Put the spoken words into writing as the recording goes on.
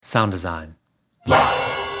Sound design.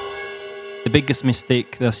 The biggest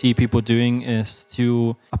mistake that I see people doing is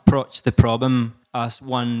to approach the problem as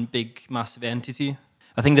one big massive entity.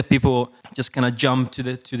 I think that people just kind of jump to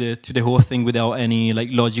the whole thing without any like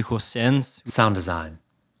logical sense. Sound design.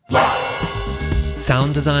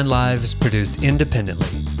 Sound Design Live is produced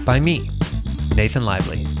independently by me, Nathan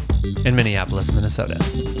Lively, in Minneapolis, Minnesota.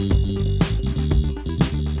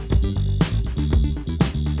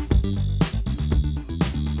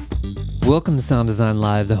 Welcome to Sound Design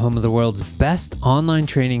Live, the home of the world's best online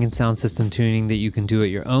training and sound system tuning that you can do at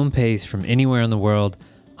your own pace from anywhere in the world.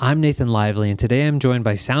 I'm Nathan Lively, and today I'm joined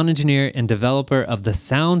by sound engineer and developer of the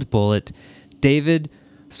Sound Bullet, David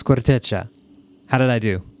Skortecha. How did I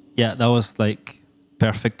do? Yeah, that was like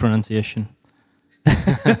perfect pronunciation.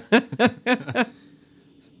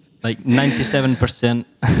 Like 97%.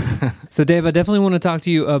 So Dave, I definitely want to talk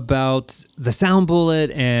to you about the Sound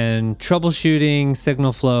Bullet and troubleshooting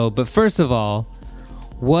signal flow. But first of all,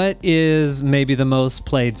 what is maybe the most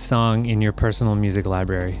played song in your personal music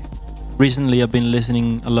library? Recently, I've been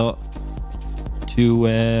listening a lot to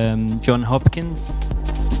John Hopkins.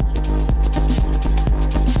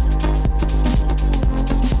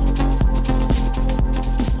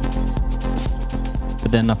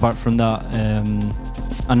 But then apart from that,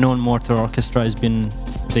 Unknown Mortar Orchestra has been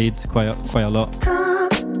played quite a lot.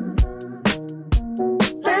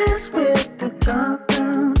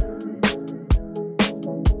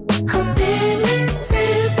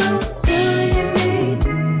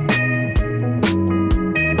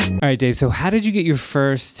 All right, Dave, so how did you get your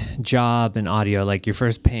first job in audio, like your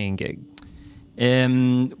first paying gig?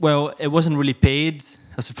 Well, it wasn't really paid.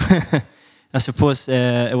 I suppose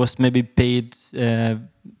it was maybe paid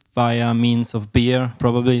via means of beer,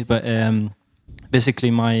 probably. But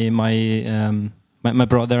basically, my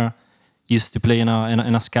brother used to play in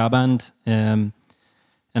a ska band, and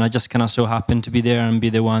I just kind of so happened to be there and be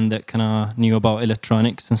the one that kind of knew about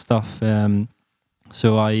electronics and stuff.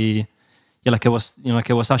 So it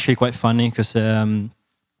was actually quite funny because it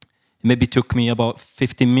maybe took me about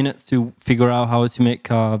 15 minutes to figure out how to make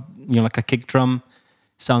a kick drum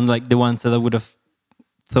sound like the ones that I would have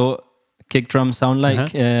thought kick drums sound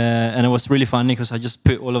like, and it was really funny because I just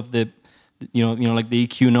put all of the like the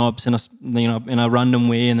EQ knobs in a random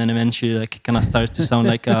way, and then eventually like it kind of started to sound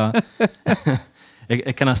like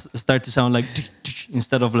it kind of started to sound like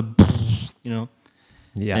instead of like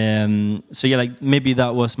Yeah. So yeah, like maybe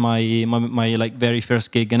that was my like very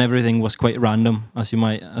first gig, and everything was quite random, as you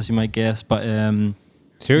might guess. But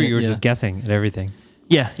sure, you were just guessing at everything.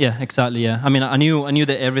 Yeah, exactly. Yeah, I mean, I knew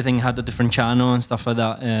that everything had a different channel and stuff like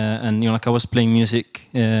that, and like I was playing music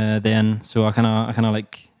then, so I kind of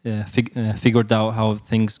like figured out how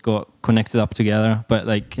things got connected up together. But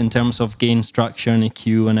like in terms of gain structure and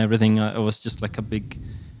EQ and everything, it was just like a big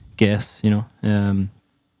guess,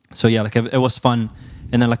 So yeah, like it was fun.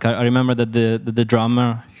 And then like I remember that the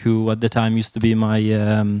drummer who at the time used to be my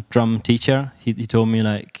drum teacher, he told me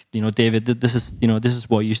like, David, this is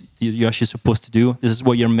what you're actually supposed to do. This is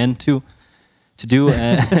what you're meant to do.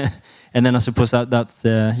 And then I suppose that's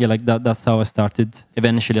that's how I started.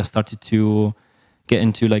 Eventually, I started to get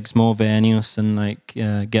into like small venues and like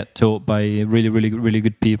get taught by really really really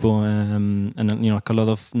good people, and then, like a lot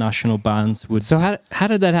of national bands would. So how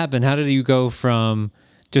did that happen? How did you go from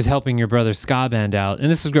just helping your brother's ska band out? And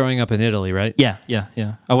this was growing up in Italy, right? Yeah.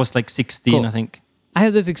 I was like 16, cool. I think. I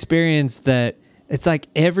had this experience that it's like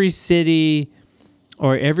every city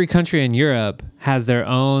or every country in Europe has their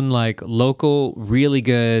own like local, really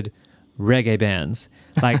good reggae bands.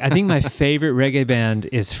 Like I think my favorite reggae band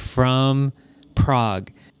is from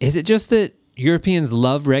Prague. Is it just that Europeans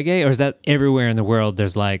love reggae, or is that everywhere in the world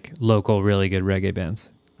there's like local, really good reggae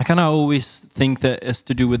bands? I kind of always think that it's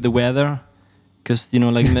to do with the weather. Because the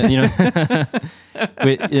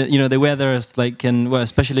weather is like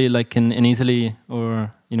especially like in Italy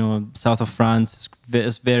or south of France,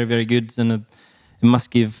 it's very very good, and it must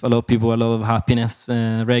give a lot of people a lot of happiness.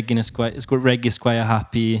 Reggae is quite a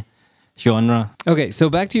happy genre. Okay, so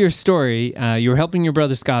back to your story. You were helping your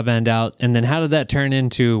brother's ska band out, and then how did that turn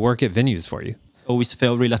into work at venues for you? Always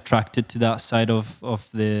felt really attracted to that side of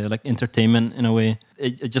the like entertainment in a way.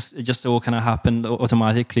 It just all kind of happened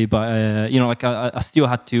automatically, but I still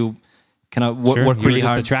had to kind of work really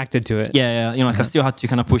hard. Just attracted to it. Yeah. I still had to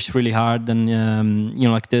kind of push really hard, and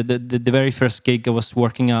like the very first gig I was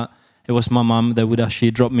working at, it was my mom that would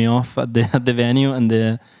actually drop me off at the venue, and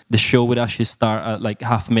the show would actually start at like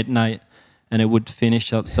midnight. and it would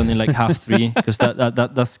finish at something like 3:30 because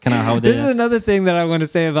that's kind of how they. This is another thing that I want to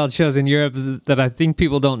say about shows in Europe is that I think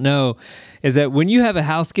people don't know is that when you have a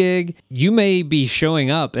house gig, you may be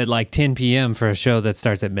showing up at like 10 p.m. for a show that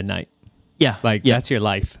starts at midnight. Yeah, Like yeah. that's your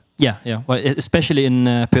life. Yeah. Well, especially in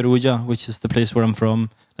Perugia, which is the place where I'm from.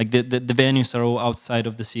 Like the venues are all outside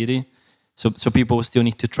of the city, so people still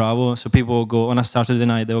need to travel. So people will go on a Saturday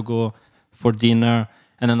night. They'll go for dinner,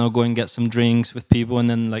 and then they'll go and get some drinks with people, and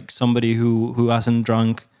then like somebody who hasn't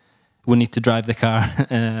drunk will need to drive the car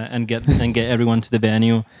and get everyone to the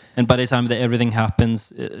venue. And by the time that everything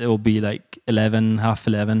happens, it will be like 11, half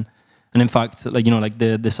 11. And in fact, like like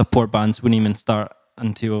the support bands wouldn't even start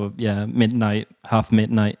until midnight, half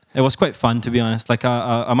midnight. It was quite fun, to be honest. Like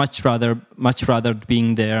I much rather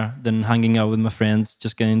being there than hanging out with my friends,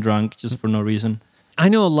 just getting drunk just for no reason. I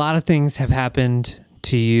know a lot of things have happened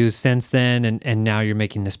to you since then, and now you're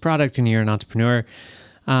making this product and you're an entrepreneur.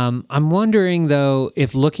 I'm wondering though,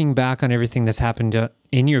 if looking back on everything that's happened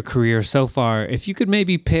in your career so far, if you could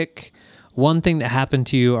maybe pick one thing that happened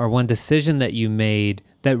to you or one decision that you made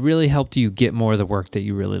that really helped you get more of the work that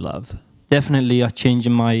you really love. Definitely a change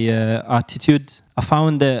in my attitude. I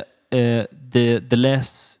found that the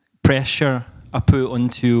less pressure I put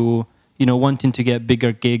onto wanting to get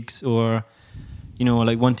bigger gigs or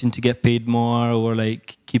like wanting to get paid more or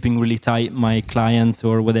like keeping really tight my clients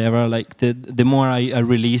or whatever, like the more I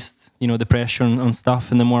released the pressure on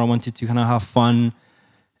stuff, and the more I wanted to kind of have fun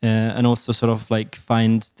and also sort of like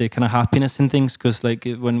find the kind of happiness in things, because like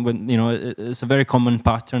when it's a very common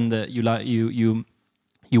pattern that you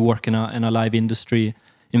work in a live industry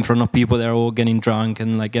in front of people that are all getting drunk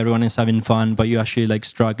and like everyone is having fun, but you actually like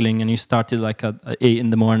struggling, and you started like at 8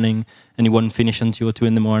 in the morning and you won't finish until 2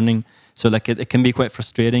 in the morning. So like it can be quite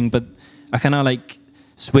frustrating, but I kind of like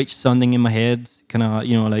switched something in my head, kind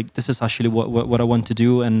of like this is actually what I want to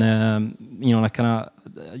do, and like kind of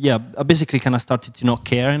I basically kind of started to not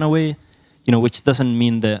care in a way, which doesn't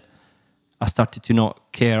mean that I started to not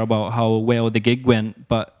care about how well the gig went,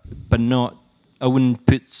 but not. I wouldn't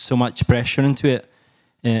put so much pressure into it,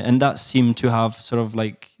 and that seemed to have sort of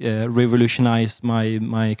like revolutionized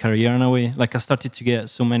my career in a way. Like I started to get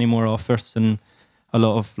so many more offers and a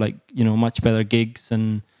lot of like much better gigs,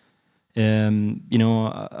 and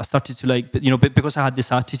I started to like because I had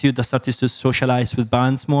this attitude, I started to socialize with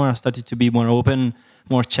bands more. I started to be more open,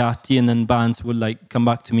 more chatty, and then bands would like come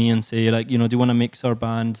back to me and say like do you want to mix our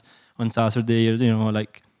band on Saturday, or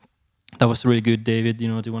like that was really good, David, do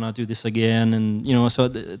you want to do this again? And so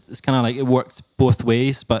it's kind of like it worked both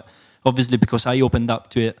ways, but obviously because I opened up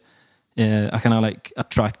to it, I kind of like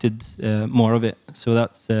attracted more of it. So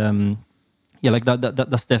that's like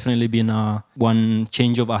that's definitely been one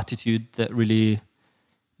change of attitude that really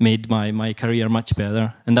made my career much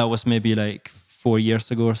better, and that was maybe like 4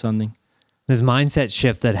 years ago or something. This mindset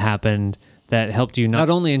shift that happened that helped you not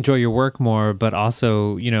only enjoy your work more, but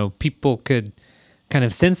also people could kind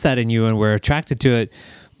of sense that in you and were attracted to it,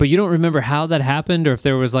 but you don't remember how that happened, or if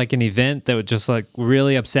there was like an event that was just like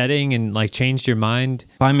really upsetting and like changed your mind.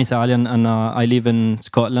 I'm Italian, and I live in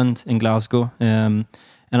Scotland, in Glasgow, and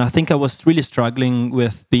I think I was really struggling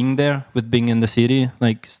with being there, with being in the city.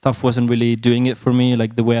 Like stuff wasn't really doing it for me.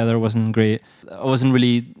 Like the weather wasn't great. I wasn't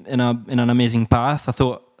really in an amazing path. I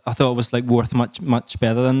thought I was like worth much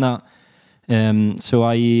better than that. So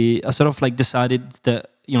I sort of like decided that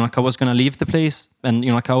like I was gonna leave the place, and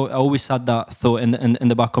like I always had that thought in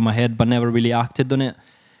the back of my head, but never really acted on it.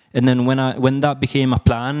 And then when that became a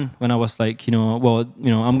plan, when I was like,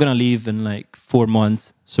 I'm gonna leave in like 4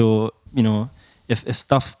 months. So if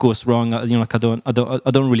stuff goes wrong, like I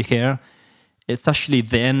don't really care. It's actually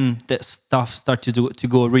then that stuff started to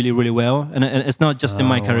go really, really well, and it's not just in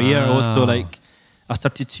my career. Wow. Also, like I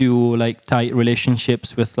started to like tight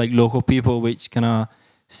relationships with like local people, which kind of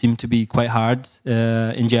seem to be quite hard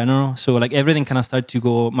in general. So like everything kind of started to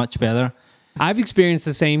go much better. I've experienced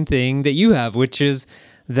the same thing that you have, which is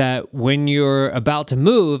that when you're about to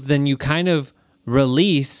move, then you kind of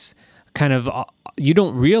release, you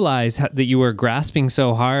don't realize that you were grasping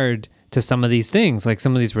so hard to some of these things, like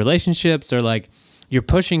some of these relationships, or like you're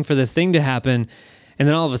pushing for this thing to happen. And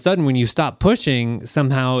then all of a sudden, when you stop pushing,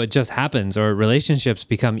 somehow it just happens, or relationships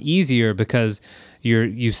become easier because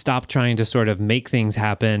you stop trying to sort of make things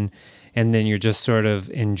happen, and then you're just sort of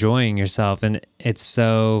enjoying yourself. And it's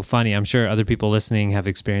so funny. I'm sure other people listening have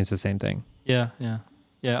experienced the same thing. Yeah.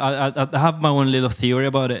 I have my own little theory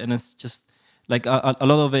about it, and it's just like a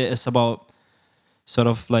lot of it is about sort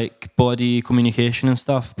of like body communication and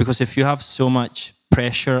stuff. Because if you have so much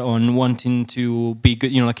pressure on wanting to be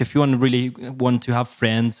good, like if you really want to have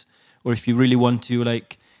friends, or if you really want to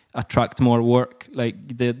like attract more work,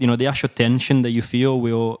 the actual tension that you feel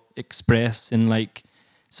will express in like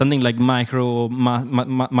something like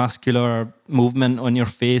muscular movement on your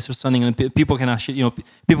face or something, and people can actually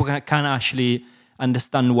can actually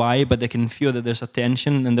understand why, but they can feel that there's a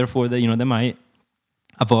tension, and therefore they might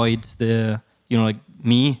avoid the like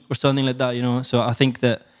me or something like that. So I think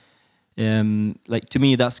that like to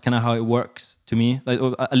me that's kind of how it works to me. Like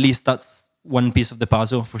at least that's one piece of the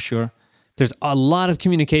puzzle for sure. There's a lot of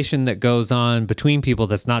communication that goes on between people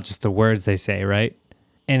that's not just the words they say, right?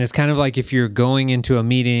 And it's kind of like if you're going into a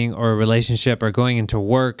meeting or a relationship or going into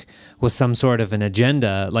work with some sort of an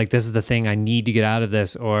agenda, like this is the thing I need to get out of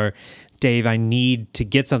this, or Dave, I need to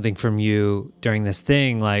get something from you during this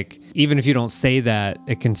thing. Like even if you don't say that,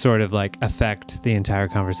 it can sort of like affect the entire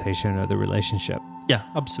conversation or the relationship. Yeah,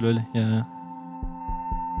 absolutely. Yeah.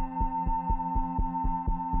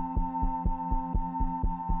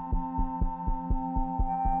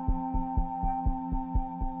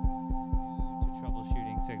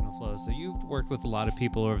 Signal flows. So you've worked with a lot of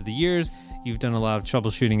people over the years. You've done a lot of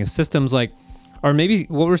troubleshooting of systems, like, or maybe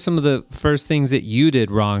what were some of the first things that you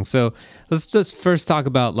did wrong? So let's just first talk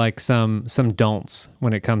about like some don'ts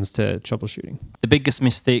when it comes to troubleshooting. The biggest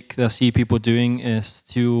mistake that I see people doing is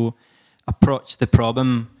to approach the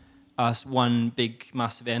problem as one big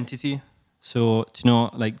massive entity. So to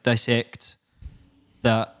not like dissect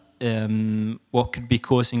that what could be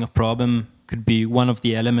causing a problem could be one of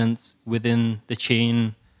the elements within the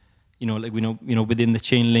chain, like within the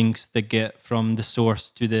chain links that get from the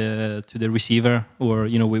source to the receiver, or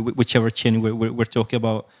whichever chain we're talking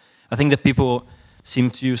about. I think that people seem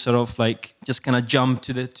to sort of like just kind of jump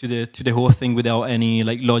to the whole thing without any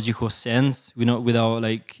like logical sense, without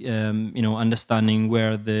like understanding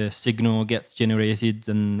where the signal gets generated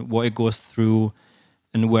and what it goes through,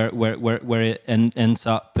 and where it ends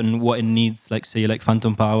up and what it needs, like say like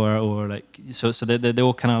phantom power, or like so they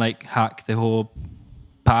all kind of like hack the whole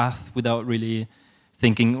path without really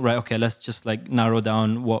thinking, right, okay, let's just like narrow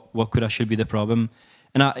down what could actually be the problem.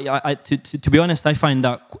 And I to be honest, I find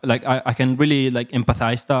that like I can really like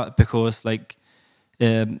empathize that, because like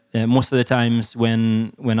most of the times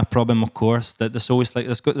when a problem occurs, that there's always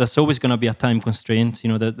going to be a time constraint.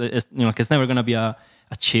 It's never going to be a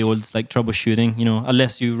chilled like troubleshooting,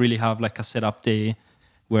 unless you really have like a setup day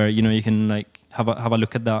where you can like have a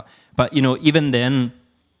look at that. But even then,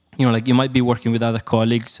 like you might be working with other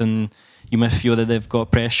colleagues and you might feel that they've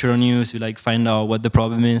got pressure on you to like find out what the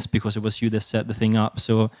problem is because it was you that set the thing up.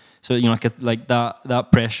 So like that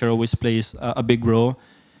pressure always plays a big role.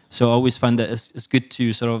 So I always find that it's good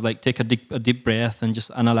to sort of like take a deep breath and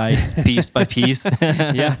just analyze piece by piece.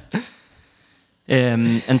 Yeah.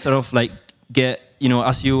 And sort of like get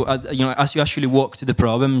as you actually walk to the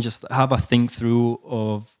problem, just have a think through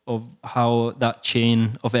of how that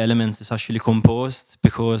chain of elements is actually composed.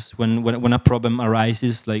 Because when a problem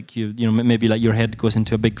arises, like maybe like your head goes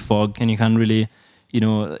into a big fog and you can't really you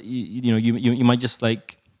might just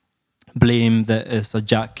like blame that it's a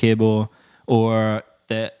jack cable, or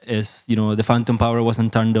that is the phantom power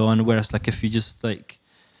wasn't turned on. Whereas like if you just like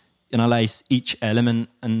analyze each element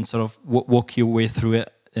and sort of walk your way through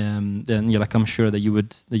it, then I'm sure that you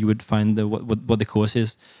would find what the cause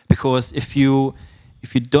is. Because if you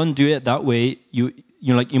don't do it that way, you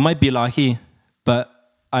might be lucky, but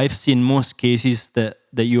I've seen most cases that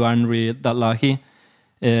you aren't really that lucky,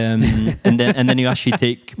 and then you actually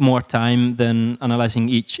take more time than analyzing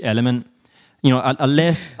each element.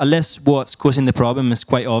 Unless what's causing the problem is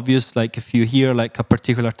quite obvious. Like if you hear like a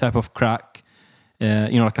particular type of crack,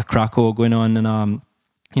 like a crackle going on in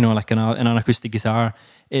like in an acoustic guitar,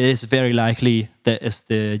 it is very likely that it's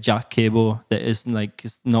the jack cable that is like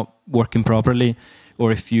it's not working properly.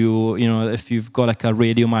 Or if you've got like a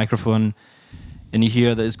radio microphone and you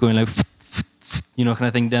hear that it's going like kind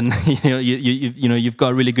of thing, then you've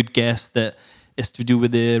got a really good guess that it's to do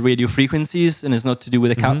with the radio frequencies and it's not to do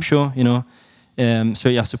with the capture. So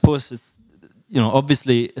yeah, I suppose it's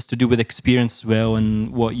obviously it's to do with experience as well,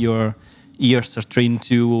 and what your ears are trained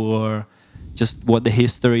to, or just what the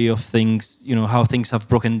history of things, how things have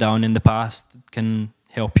broken down in the past can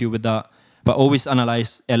help you with that. But always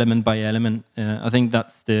analyze element by element. I think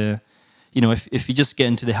that's the, if you just get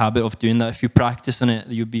into the habit of doing that, if you practice on it,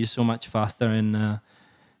 you'll be so much faster in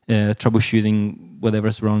troubleshooting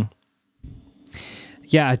whatever's wrong.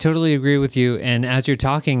 Yeah, I totally agree with you. And as you're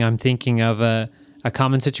talking, I'm thinking of a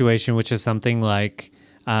common situation, which is something like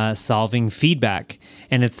solving feedback.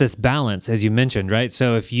 And it's this balance, as you mentioned, right?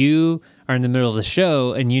 So if you are in the middle of the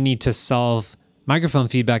show and you need to solve microphone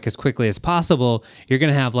feedback as quickly as possible, you're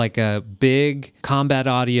going to have like a big combat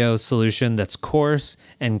audio solution that's coarse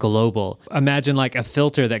and global. Imagine like a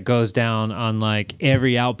filter that goes down on like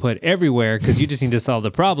every output everywhere because you just need to solve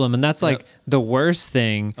the problem. And that's like the worst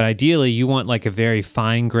thing. But ideally, you want like a very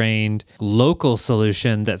fine-grained local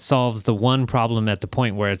solution that solves the one problem at the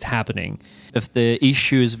point where it's happening. If the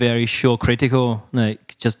issue is very show critical,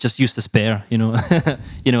 like just use the spare, you know.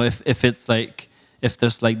 If it's like, if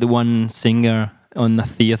there's like the one singer on the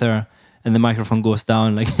theater and the microphone goes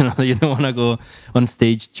down, like, you know, you don't want to go on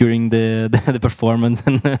stage during the performance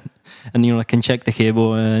and you know, like, can check the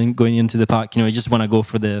cable and going into the pack, you know, you just want to go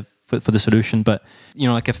for the solution. But, you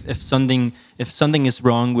know, like if something is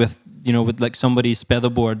wrong with, you know, with like somebody's pedal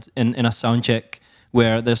board in a sound check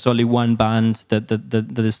where there's only one band that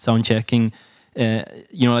is sound checking,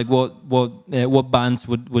 you know, like what bands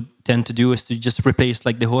would tend to do is to just replace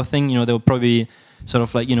like the whole thing. You know, they'll probably sort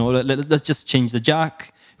of like, you know, let's just change the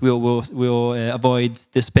jack. We'll avoid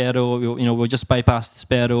this pedal. We'll just bypass this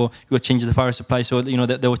pedal. We'll change the power supply. So, you know,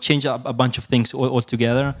 they'll change a bunch of things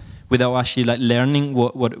altogether without actually like learning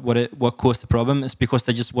what caused the problem. It's because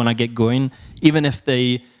they just want to get going, even if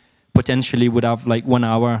they potentially would have like 1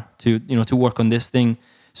 hour to work on this thing.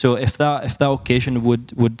 So if that occasion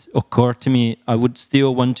would occur to me, I would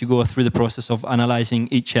still want to go through the process of analyzing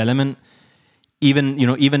each element, even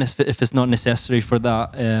if it's not necessary for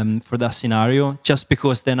that scenario, just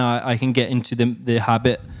because then I can get into the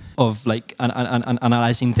habit of like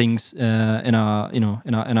analyzing things in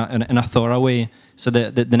a thorough way, so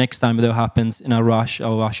that the next time that happens in a rush,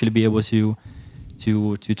 I'll actually be able to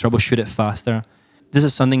troubleshoot it faster. This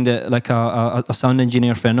is something that like a sound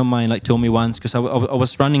engineer friend of mine like told me once, because I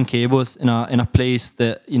was running cables in a place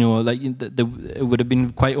that, you know, like it would have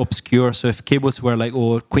been quite obscure. So if cables were like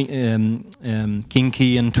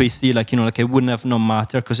kinky and twisty, like, you know, like it wouldn't have no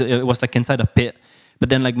matter because it was like inside a pit. But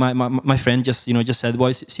then like my friend just said,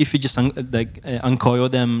 well, see if you just uncoil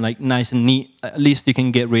them like nice and neat, at least you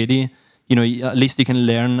can get ready. You know, at least you can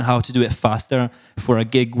learn how to do it faster for a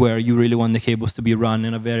gig where you really want the cables to be run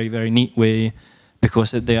in a very, very neat way,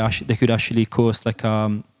 because they could actually cause like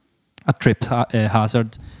a trip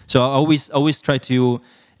hazard. So I always try to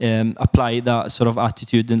apply that sort of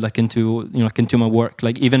attitude into my work.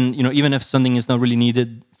 Like even if something is not really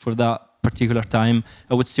needed for that particular time,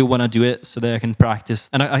 I would still want to do it so that I can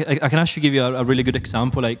practice. And I can actually give you a really good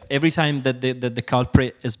example. Like every time that the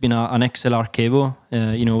culprit has been an XLR cable,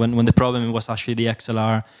 when the problem was actually the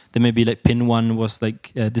XLR, then maybe like pin 1 was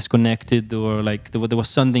like disconnected, or like there was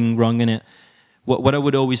something wrong in it. What I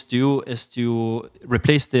would always do is to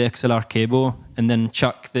replace the XLR cable and then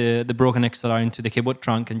chuck the broken XLR into the cable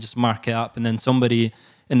trunk and just mark it up, and then somebody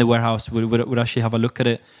in the warehouse would actually have a look at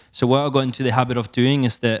it. So what I got into the habit of doing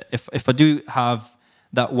is that if I do have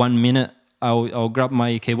that 1 minute, I'll grab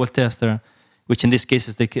my cable tester, which in this case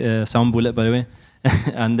is the Sound Bullet, by the way,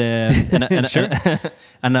 and Sure.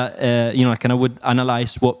 I would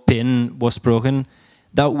analyze what pin was broken.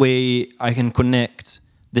 That way I can connect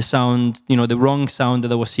the sound, the wrong sound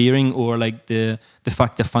that I was hearing, or like the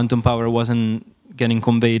fact that phantom power wasn't getting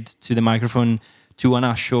conveyed to the microphone, to an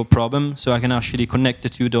actual problem. So I can actually connect the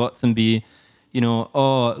two dots and be,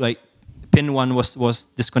 like pin 1 was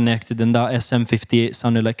disconnected and that SM58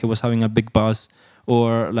 sounded like it was having a big buzz,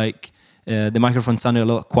 or like the microphone sounded a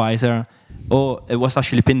lot quieter. Oh, it was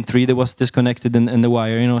actually pin 3 that was disconnected in the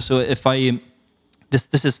wire. So if I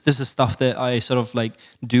This is stuff that I sort of like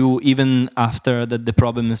do even after the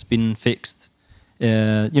problem has been fixed,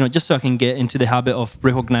 just so I can get into the habit of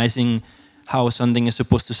recognizing how something is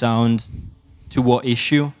supposed to sound to what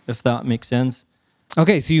issue, if that makes sense.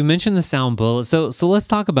 Okay, so you mentioned the Sound Bullet. So let's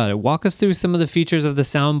talk about it. Walk us through some of the features of the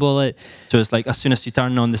Sound Bullet. So it's like as soon as you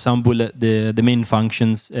turn on the Sound Bullet, the main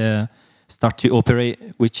functions start to operate,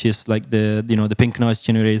 which is like the pink noise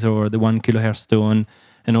generator or the 1 kilohertz tone.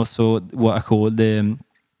 And also what I call the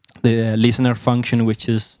listener function, which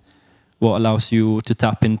is what allows you to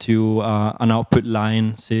tap into an output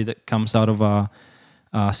line, say that comes out of a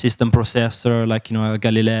system processor, like a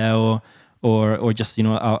Galileo, or just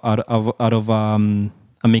out of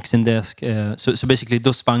a mixing desk. So basically,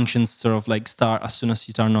 those functions sort of like start as soon as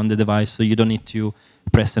you turn on the device. So you don't need to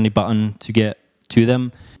press any button to get to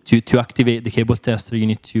them. To activate the cable tester, you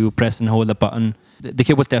need to press and hold a button. The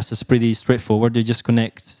cable tester is pretty straightforward. You just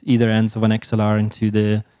connect either ends of an XLR into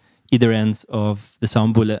the either ends of the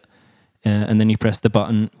Sound Bullet, and then you press the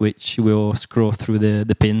button, which will scroll through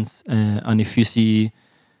the pins. And if you see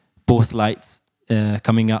both lights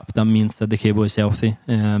coming up, that means that the cable is healthy.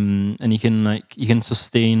 And you can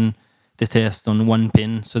sustain the test on one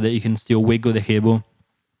pin so that you can still wiggle the cable.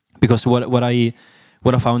 Because what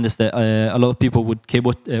what I found is that a lot of people would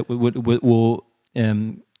will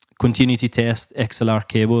continuity test XLR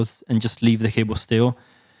cables and just leave the cable still.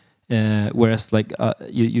 Whereas like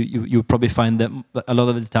you probably find that a lot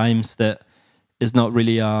of the times that it's not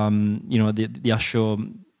really the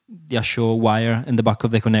actual wire in the back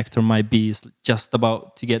of the connector might be just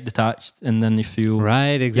about to get detached, and then if you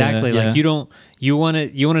right, exactly, like you want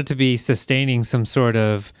it to be sustaining some sort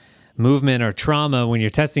of movement or trauma when you're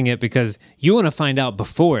testing it, because you want to find out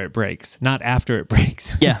before it breaks, not after it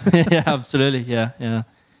breaks. yeah, absolutely, yeah.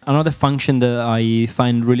 Another function that I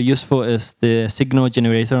find really useful is the signal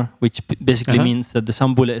generator, which basically means that the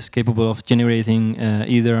sound bullet is capable of generating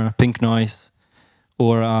either pink noise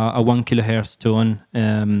or a 1 kilohertz tone,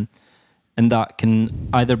 and that can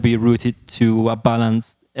either be routed to a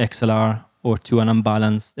balanced XLR or to an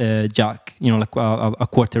unbalanced jack, like a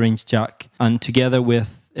quarter-inch jack. And together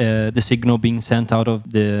with the signal being sent out of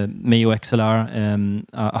the Mayo XLR,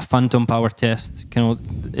 a phantom power test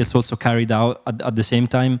is also carried out at the same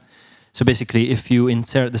time. So basically, if you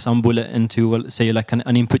insert the sound bullet into, say, like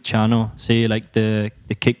an input channel, say like the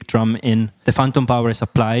kick drum in, the phantom power is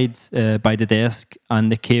applied by the desk,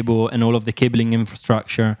 and the cable and all of the cabling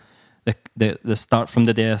infrastructure, the start from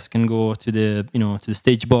the desk and go to the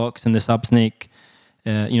stage box and the subsnake.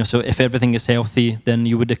 So if everything is healthy, then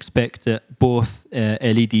you would expect that both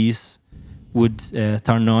LEDs would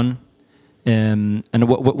turn on. And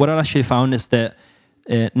what I actually found is that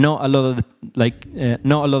not a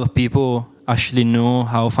lot of people actually know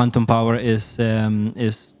how phantom power is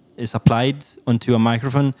applied onto a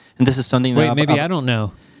microphone, and this is something that I don't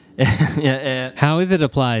know. How is it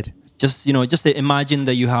applied? Just imagine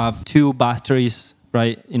that you have two batteries,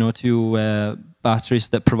 right? Two batteries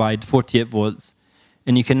that provide 48 volts.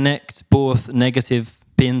 And you connect both negative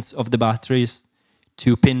pins of the batteries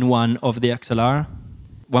to pin 1 of the XLR.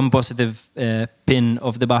 One positive pin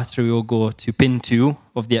of the battery will go to pin 2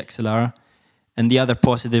 of the XLR, and the other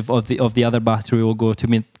positive of the other battery will go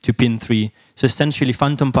to pin 3. So essentially,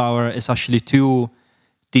 phantom power is actually two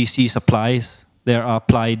DC supplies that are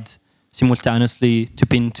applied simultaneously to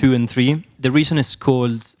pin 2 and 3. The reason it's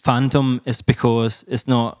called phantom is because it's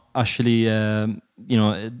not actually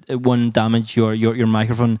it won't damage your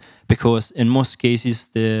microphone, because in most cases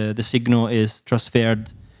the signal is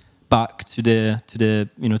transferred back to the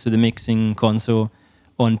mixing console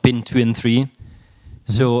on pin 2 and 3.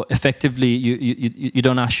 So effectively you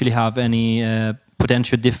don't actually have any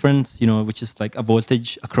potential difference, which is like a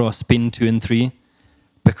voltage across pin 2 and 3,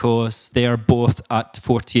 because they are both at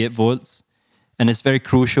 48 volts. And it's very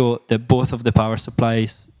crucial that both of the power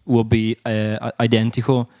supplies will be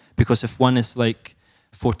identical, because if one is like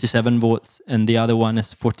 47 volts and the other one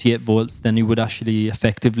is 48 volts, then you would actually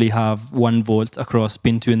effectively have 1 volt across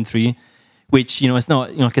pin 2 and 3, which it's not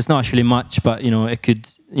it's not actually much, but it could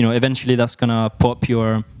eventually that's gonna pop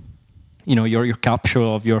your capture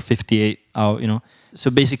of your 58 out.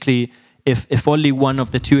 So basically, if only one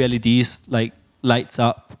of the two LEDs like lights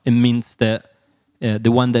up, it means that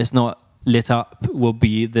the one that's not lit up will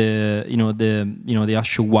be the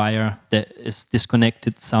actual wire that is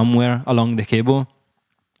disconnected somewhere along the cable.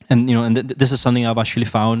 And this is something I've actually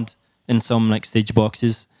found in some like stage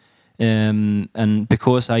boxes, and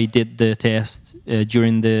because I did the test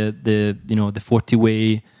during the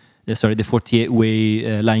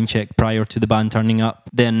 48-way line check prior to the band turning up,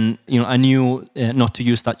 then I knew not to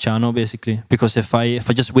use that channel basically, because if I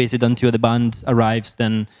just waited until the band arrives,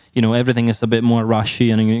 then everything is a bit more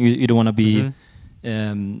rushy, and you don't want to be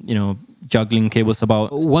juggling cables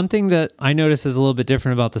about. One thing that I noticed is a little bit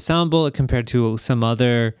different about the Sound Bullet compared to some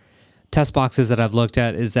other test boxes that I've looked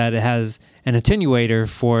at is that it has an attenuator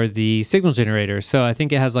for the signal generator. So I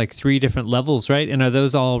think it has like 3 different levels, right? And are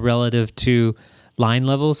those all relative to line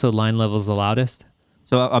level? So line level is the loudest?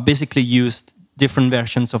 So I basically used different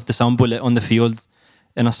versions of the Sound Bullet on the field,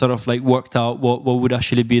 and I sort of like worked out what would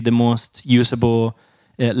actually be the most usable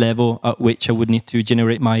level at which I would need to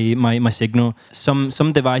generate my signal.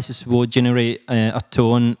 Some devices will generate a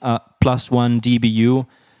tone at +1 dBu,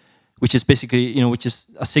 which is basically which is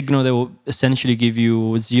a signal that will essentially give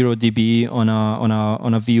you 0 dB on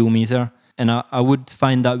a VU meter. And I would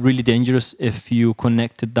find that really dangerous if you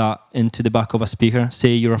connected that into the back of a speaker.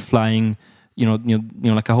 Say you're flying,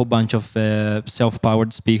 like a whole bunch of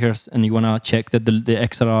self-powered speakers, and you want to check that the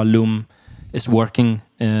XLR loom is working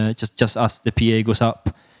just as the PA goes up.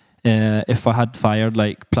 If I had fired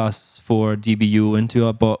like +4 dBu into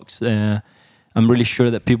a box, I'm really sure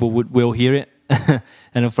that people will hear it,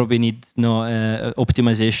 and it probably needs no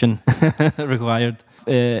optimization required.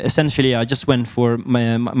 Essentially, I just went for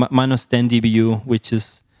 -10 dBu, which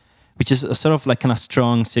is which is a sort of like kind of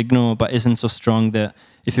strong signal, but isn't so strong that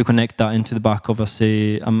if you connect that into the back of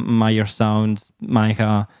a Meyer Sound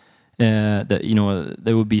Mica, that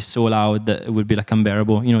that would be so loud that it would be like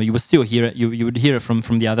unbearable. You would still hear it. You would hear it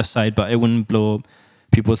from the other side, but it wouldn't blow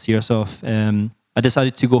people's ears off. I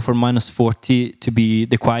decided to go for -40 to be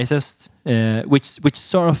the quietest, which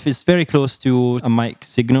sort of is very close to a mic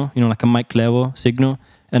signal, like a mic level signal.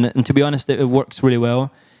 And to be honest, it works really well.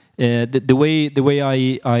 The way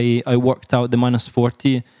I worked out the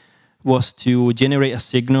 -40 was to generate a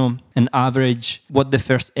signal and average what the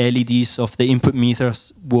first LEDs of the input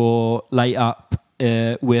meters will light up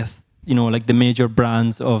with, like the major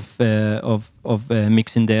brands of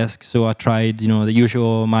mixing desks. So I tried, the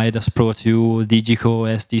usual Midas Pro 2, Digico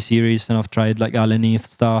SD series, and I've tried like Allen Heath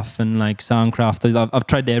stuff and like Soundcraft. I've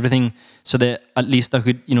tried everything so that at least I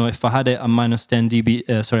could, if I had a -10 dB,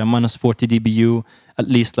 a -40 dBu, at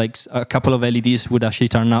least like a couple of LEDs would actually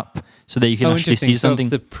turn up so that you can actually see something.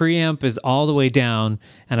 So if the preamp is all the way down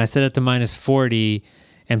and I set it to -40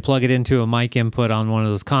 and plug it into a mic input on one of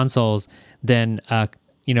those consoles, then at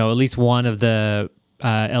least one of the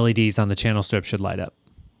LEDs on the channel strip should light up.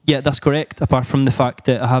 Yeah, that's correct. Apart from the fact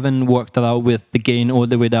that I haven't worked it out with the gain all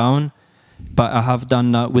the way down, but I have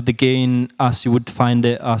done that with the gain as you would find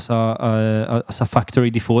it as a factory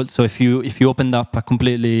default. So if you opened up a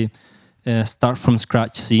completely start from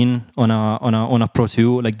scratch scene on a Pro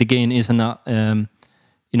 2, like the gain isn't at,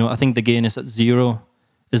 I think the gain is at 0.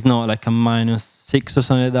 It's not like a -6 or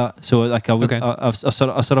something like that. So like I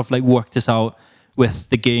sort of like worked this out with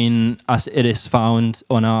the gain as it is found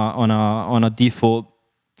on a default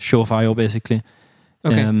show file, basically.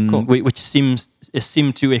 Okay, cool. Which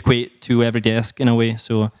seemed to equate to every desk in a way.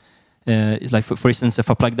 So it's like for instance, if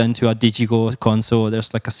I plug that into a Digico console,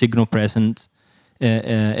 there's like a signal present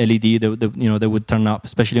LED that would turn up,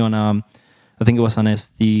 especially on I think it was an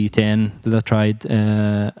SD10 that I tried,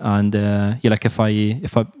 and like if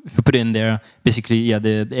I put it in there, basically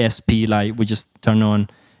the SP light would just turn on.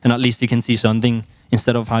 And at least you can see something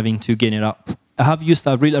instead of having to gain it up. I have used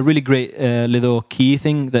a really great little key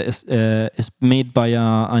thing that is made by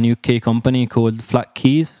a UK company called Flat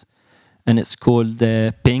Keys, and it's called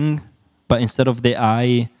Ping, but instead of the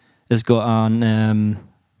I, it's got an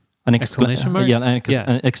exclamation mark.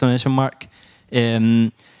 An exclamation mark.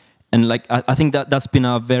 And like I think that's been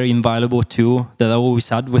a very invaluable tool that I always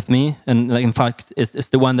had with me, and like in fact it's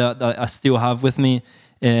the one that I still have with me.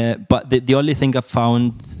 But the only thing I've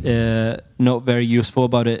found not very useful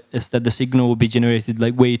about it is that the signal will be generated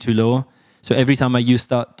like way too low. So every time I used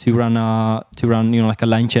that to run like a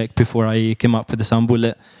line check before I came up with the sound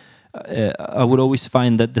bullet, I would always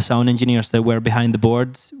find that the sound engineers that were behind the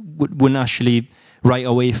boards wouldn't actually right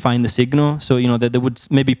away find the signal. So that they would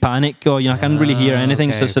maybe panic or I can't really hear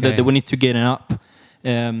anything. So that they would need to get it up.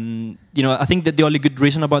 I think that the only good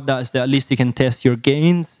reason about that is that at least you can test your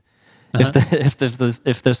gains.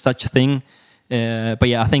 If there's such a thing, but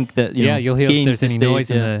yeah, I think that you'll hear if there's any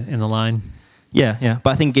noise in the line. Yeah,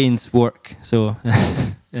 but I think gains work. So,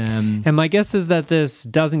 and my guess is that this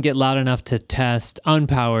doesn't get loud enough to test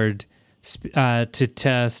unpowered,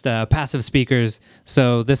 passive speakers.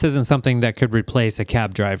 So this isn't something that could replace a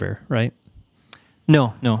cab driver, right?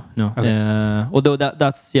 No. Okay. Although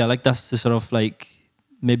that's the sort of like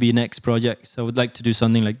maybe next projects. I would like to do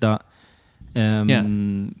something like that.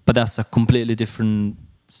 But that's a completely different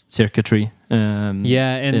circuitry.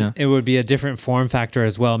 It would be a different form factor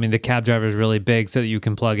as well. I mean, the cab driver is really big, so that you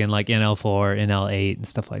can plug in like NL4, NL8, and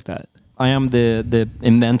stuff like that. I am the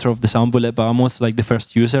inventor of the sound bullet, but I'm also like the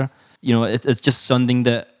first user. It's just something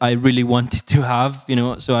that I really wanted to have.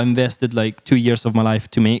 So I invested like 2 years of my life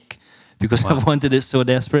to make because I wanted it so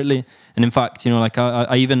desperately. And in fact,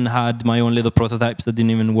 I even had my own little prototypes that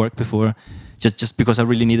didn't even work before. Just because I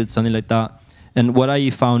really needed something like that. And what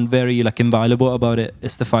I found very like invaluable about it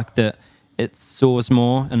is the fact that it's so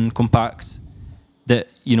small and compact that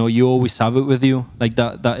you always have it with you. Like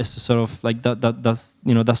that is sort of like that's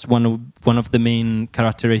one of the main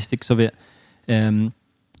characteristics of it.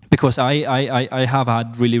 Because I have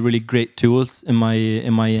had really great tools in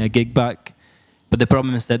my gig bag, but the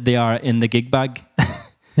problem is that they are in the gig bag.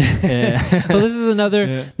 Well, this is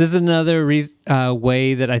another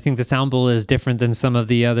way that I think the sound bullet is different than some of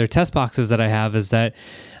the other test boxes that I have. Is that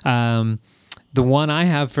the one I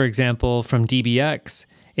have, for example, from DBX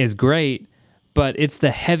is great, but it's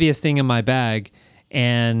the heaviest thing in my bag,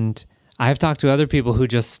 and I've talked to other people who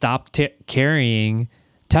just stopped carrying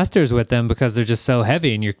testers with them because they're just so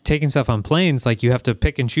heavy, and you're taking stuff on planes. Like, you have to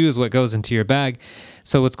pick and choose what goes into your bag.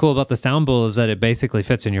 So what's cool about the Sound Bowl is that it basically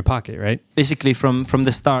fits in your pocket, right? Basically, from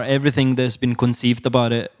the start, everything that's been conceived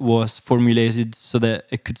about it was formulated so that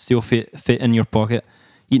it could still fit in your pocket.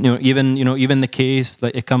 Even the case,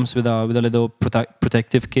 like, it comes with a little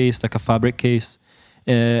protective case, like a fabric case.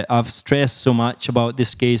 I've stressed so much about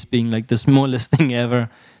this case being like the smallest thing ever,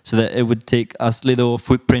 so that it would take as little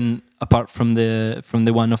footprint apart from the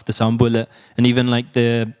one of the Sound Bullet. And even like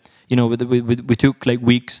we took like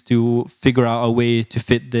weeks to figure out a way to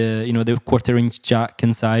fit the 1/4-inch jack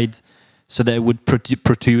inside, so that it would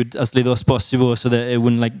protrude as little as possible, so that it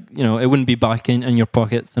wouldn't it wouldn't be back in your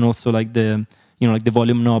pockets. And also like the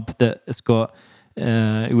volume knob that it's got.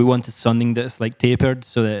 We wanted something that's like tapered,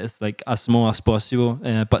 so that it's like as small as possible,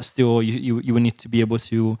 but still you would need to be able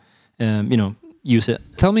to use it.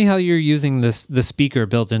 Tell me how you're using the speaker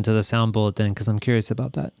built into the Sound Bullet then, because I'm curious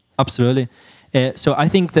about that. Absolutely. So I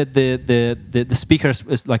think that the speakers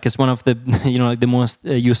is one of the the most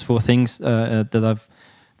useful things that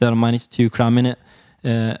I managed to cram in it.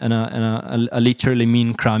 And I literally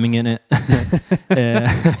mean cramming in it,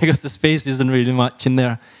 because the space isn't really much in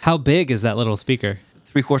there. How big is that little speaker?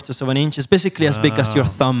 3/4 of an inch. It's basically as big as your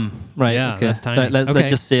thumb, right? Yeah, okay. That's tiny. Let's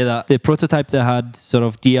just say that. The prototype that I had sort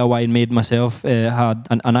of DIY made myself had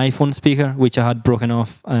an iPhone speaker, which I had broken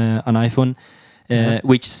off an iPhone,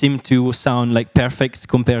 which seemed to sound like perfect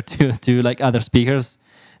compared to like other speakers.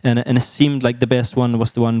 And it seemed like the best one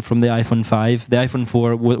was the one from the iPhone 5. The iPhone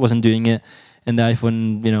 4 wasn't doing it. And the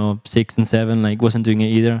iPhone, 6 and 7, like, wasn't doing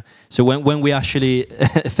it either. So when we actually,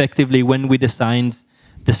 effectively, when we designed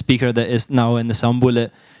the speaker that is now in the Sound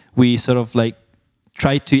Bullet, we sort of like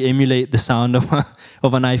tried to emulate the sound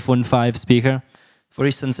of an iPhone 5 speaker. For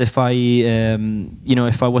instance, if I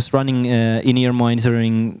was running in-ear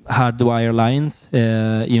monitoring hardwire lines,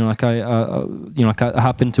 I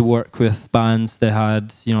happened to work with bands that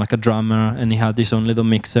had, like a drummer, and he had his own little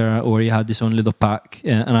mixer, or he had his own little pack,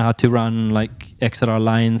 and I had to run like XLR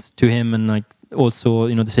lines to him, and like also,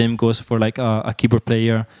 the same goes for like a keyboard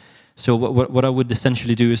player. So what I would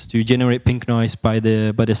essentially do is to generate pink noise by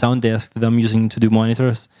the sound desk that I'm using to do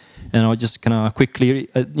monitors, and I'll just kind of quickly,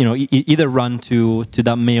 either run to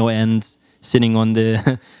that male end sitting on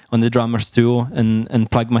the on the drummer's stool and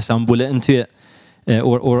plug my Sound Bullet into it,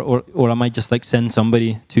 or I might just like send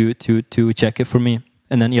somebody to check it for me,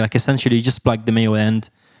 and then essentially just plug the male end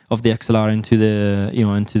of the XLR into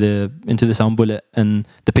the Sound Bullet, and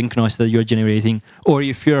the pink noise that you're generating, or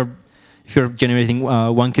if you're generating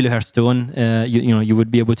 1 kilohertz tone, you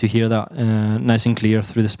would be able to hear that nice and clear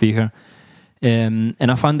through the speaker. And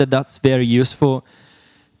I found that that's very useful,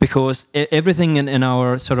 because everything in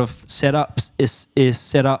our sort of setups is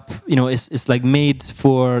set up, is like made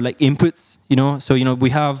for like inputs, So,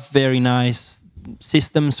 we have very nice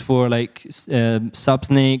systems for like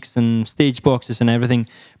subsnakes and stage boxes and everything.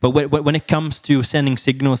 But when it comes to sending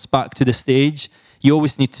signals back to the stage, you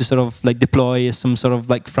always need to sort of like deploy some sort of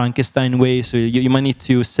like Frankenstein way. So you might need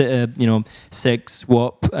to seg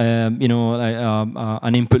swap, an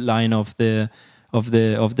input line of the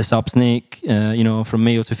subsnake, from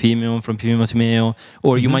male to female, from female to male,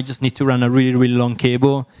 or you might just need to run a really, really long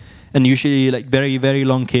cable. And usually, like very, very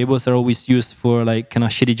long cables are always used for like kind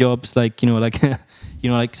of shitty jobs, like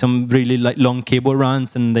like some really like long cable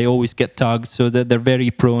runs, and they always get tugged, so that they're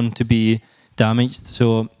very prone to be damaged.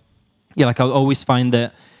 So I always find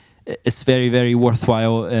that it's very, very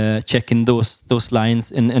worthwhile checking those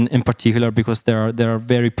lines in particular, because they're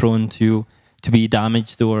very prone to be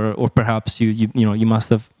damaged, or perhaps you must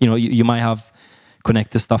have you might have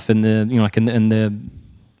connected stuff in the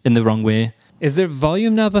in the wrong way. Is there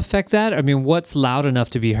volume knob affect that? I mean, what's loud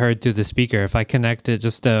enough to be heard through the speaker? If I connect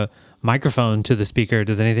just a microphone to the speaker,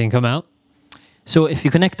 does anything come out? So if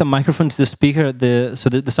you connect a microphone to the speaker, the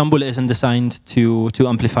Sound Bullet isn't designed to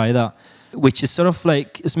amplify that, which is sort of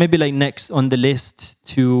like, it's maybe like next on the list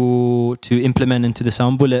to implement into the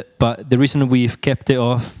Sound Bullet. But the reason we've kept it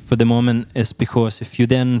off for the moment is because if you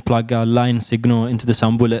then plug a line signal into the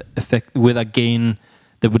Sound Bullet effect with a gain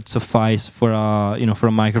that would suffice for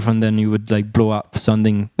a microphone, then you would like blow up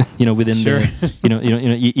something within sure.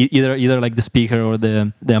 either like the speaker or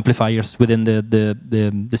the amplifiers within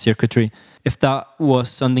the circuitry. If that was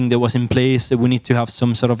something that was in place, we need to have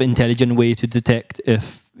some sort of intelligent way to detect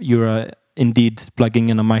if you're indeed plugging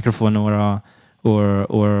in a microphone or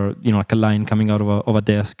like a line coming out of a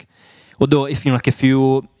desk. Although if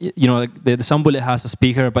the Sound Bullet has a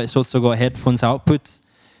speaker, but it's also got headphones outputs.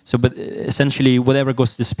 So, but essentially, whatever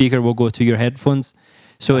goes to the speaker will go to your headphones.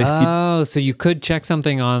 So if so you could check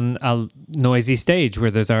something on a noisy stage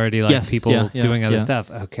where there's already like people doing other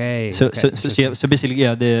stuff. Okay. So basically,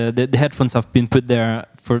 the headphones have been put there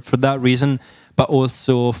for that reason, but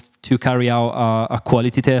also to carry out a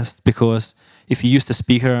quality test, because if you use the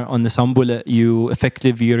speaker on the sound bullet, you're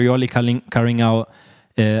only carrying out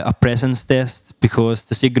a presence test, because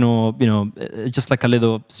the signal, just like a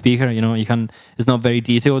little speaker, it's not very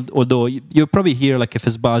detailed. Although you probably hear like if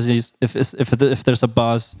it's buzz, if there's a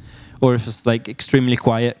buzz, or if it's like extremely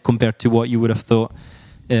quiet compared to what you would have thought.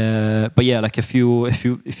 But yeah, like if you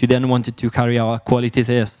then wanted to carry out a quality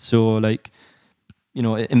test, so like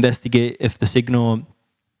investigate if the signal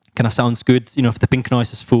kind of sounds good, if the pink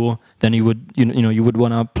noise is full, then you would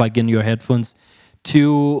want to plug in your headphones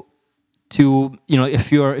to if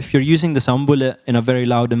you're using the sound bullet in a very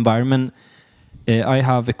loud environment. We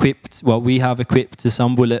have equipped the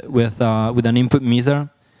sound bullet with an input meter.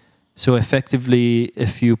 So effectively,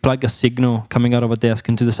 if you plug a signal coming out of a desk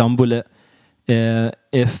into the sound bullet,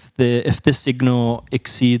 if the signal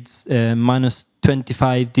exceeds minus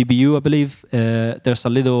 25 dBu, I believe, there's a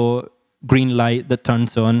little green light that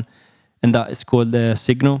turns on, and that is called the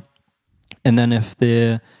signal. And then if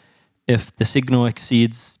the signal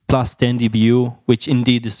exceeds plus 10 dBu, which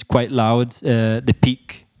indeed is quite loud, the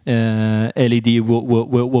peak LED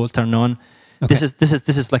will turn on. Okay.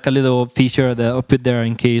 This is like a little feature that I'll put there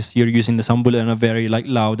in case you're using the sound bullet in a very like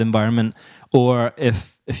loud environment, or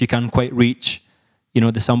if you can't quite reach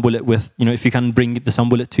the sound bullet with if you can bring the sound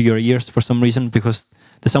bullet to your ears for some reason, because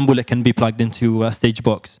the sound bullet can be plugged into a stage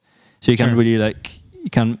box, so you can really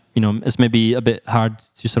it's maybe a bit hard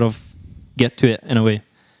to sort of get to it in a way.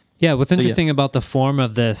 Yeah, what's interesting about the form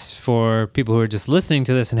of this for people who are just listening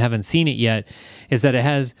to this and haven't seen it yet is that it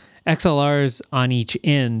has XLRs on each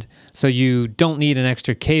end, so you don't need an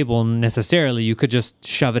extra cable necessarily. You could just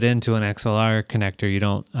shove it into an XLR connector. You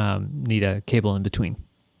don't need a cable in between.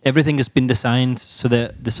 Everything has been designed so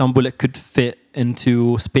that the sound bullet could fit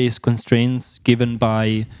into space constraints given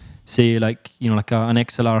by, say, like an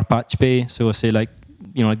XLR patch bay. So say like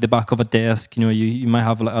the back of a desk. You might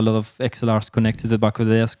have like a lot of XLRs connected to the back of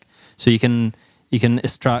the desk. So you can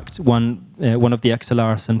extract one of the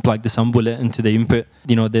XLRs and plug the sound bullet into the input.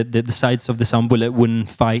 The sides of the sound bullet wouldn't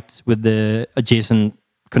fight with the adjacent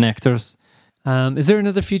connectors. Is there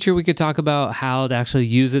another feature we could talk about how to actually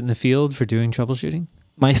use it in the field for doing troubleshooting?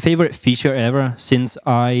 My favorite feature ever, since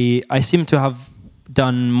I seem to have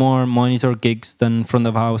done more monitor gigs than front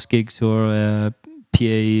of house gigs or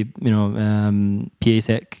PA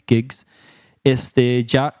tech gigs, is the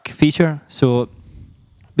jack feature. So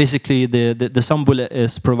basically, the sound bullet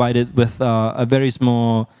is provided with a very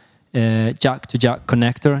small jack-to-jack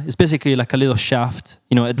connector. It's basically like a little shaft.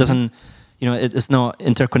 It doesn't, it's not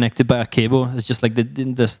interconnected by a cable. It's just like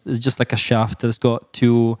it's just like a shaft that's got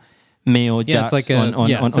two male jacks it's like on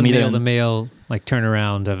it's a either male end. to male like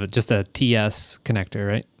turnaround of just a TS connector,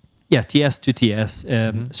 right? Yeah, TS to TS.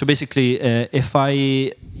 So basically, if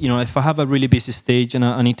I have a really busy stage and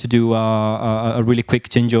I need to do a really quick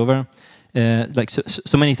changeover. Like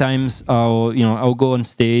so many times I'll go on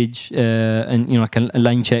stage and I can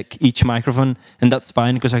line check each microphone, and that's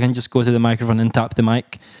fine because I can just go to the microphone and tap the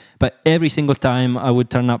mic. But every single time I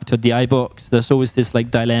would turn up to a DI box, there's always this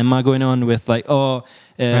like dilemma going on with like, will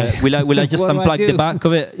I just unplug the back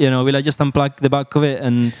of it? Will I just unplug the back of it?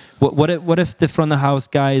 And what if the front of house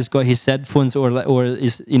guy has got his headphones or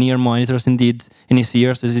his in-ear monitors indeed in his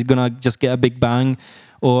ears? Is he gonna just get a big bang?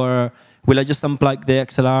 Or will I just unplug the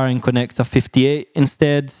XLR and connect a 58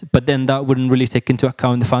 instead? But then that wouldn't really take into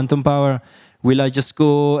account the phantom power. Will I just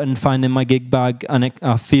go and find in my gig bag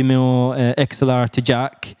a female XLR to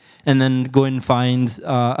jack, and then go and find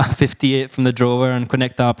a 58 from the drawer and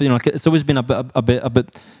connect up? It's always been a bit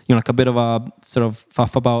like a bit of a sort of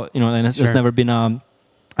faff about, and it's never been a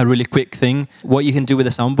really quick thing. What you can do with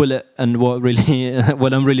a sound bullet, and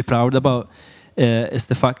what I'm really proud about, is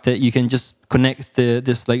the fact that you can just connect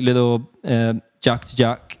this like little jack to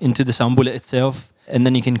jack into the sound bullet itself, and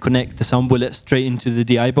then you can connect the sound bullet straight into the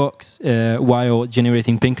DI box while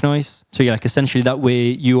generating pink noise. So like essentially that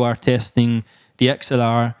way you are testing the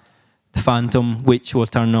XLR, the phantom, which will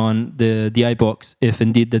turn on the DI box if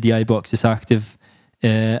indeed the DI box is active,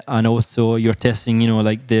 and also you're testing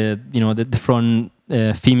the front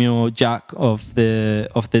female jack of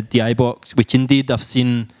the DI box, which indeed I've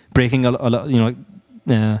seen breaking a lot,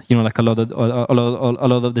 like a lot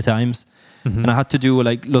of the times. Mm-hmm. And I had to do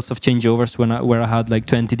like lots of changeovers where I had like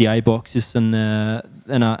 20 DI boxes, and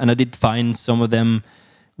I did find some of them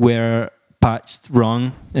were patched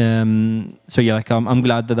wrong. So yeah, like I'm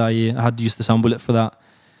glad that I had to use the sound bullet for that.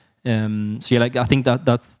 So yeah, like I think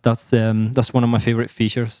that's one of my favorite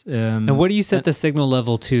features. And what do you set the signal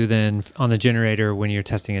level to then on the generator when you're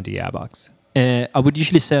testing a DI box? I would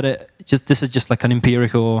usually set it, this is just like an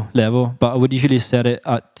empirical level, but I would usually set it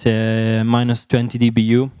at minus 20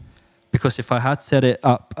 dBu, because if I had set it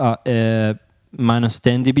up at minus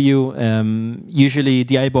 10 dBu, usually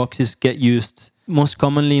DI boxes get used most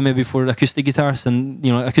commonly maybe for acoustic guitars, and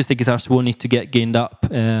acoustic guitars will need to get gained up,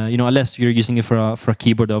 unless you're using it for a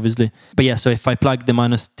keyboard, obviously. But yeah, so if I plug the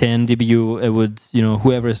minus 10 dBu, it would,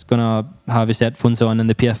 whoever is gonna have his headphones on and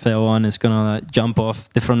the PFL on is gonna jump off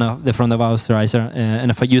the front of house riser.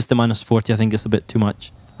 And if I use the minus 40, I think it's a bit too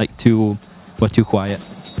much, like too quiet.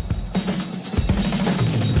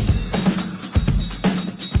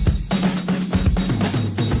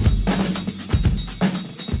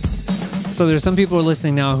 So there's some people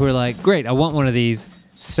listening now who are like, great, I want one of these.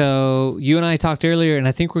 So you and I talked earlier, and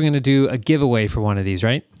I think we're going to do a giveaway for one of these,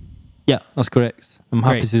 right? Yeah, that's correct. I'm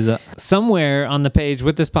happy to do that. Somewhere on the page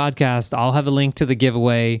with this podcast, I'll have a link to the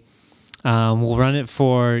giveaway. We'll run it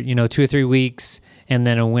for 2 or 3 weeks, and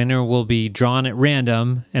then a winner will be drawn at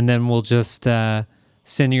random, and then we'll just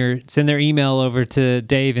send their email over to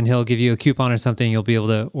Dave, and he'll give you a coupon or something. You'll be able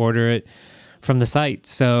to order it from the site.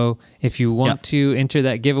 So if you want to enter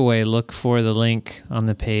that giveaway, look for the link on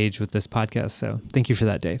the page with this podcast. So thank you for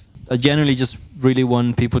that, Dave. I generally just really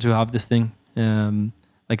want people to have this thing.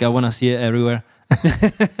 Like I want to see it everywhere.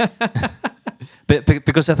 But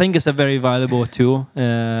because I think it's a very valuable tool.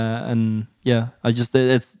 And yeah,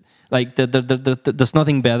 it's like there's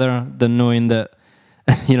nothing better than knowing that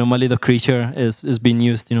my little creature is being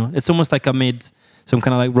used. It's almost like I made some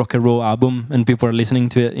kind of like rock and roll album and people are listening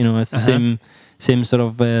to it. It's the same sort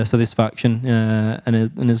of satisfaction,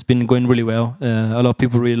 and it's been going really well. A lot of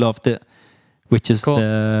people really loved it, which has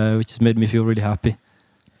made me feel really happy.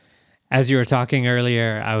 As you were talking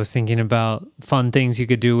earlier, I was thinking about fun things you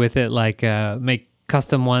could do with it, like make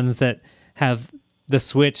custom ones that have the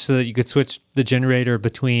switch so that you could switch the generator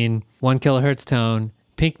between 1 kilohertz tone,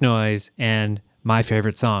 pink noise, and my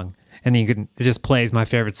favorite song. And then it just plays my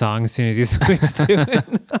favorite song as soon as you switch to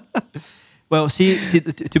it. Well, see,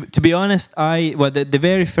 to be honest, the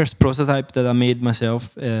very first prototype that I made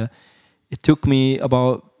myself, it took me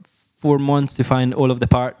about 4 months to find all of the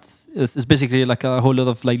parts. It's basically like a whole lot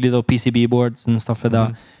of like little PCB boards and stuff like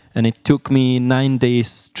that. And it took me 9 days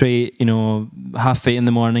straight, 8:30 in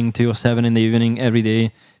the morning to 7 in the evening every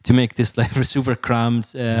day to make this like super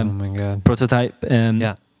crammed prototype.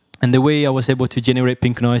 And the way I was able to generate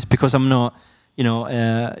pink noise, because I'm not,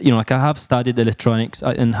 like I have studied electronics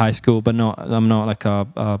in high school, but I'm not like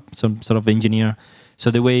some sort of engineer.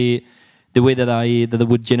 So the way that I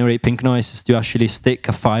would generate pink noise is to actually stick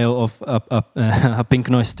a file of a pink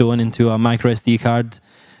noise tone into a micro SD card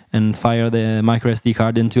and fire the micro SD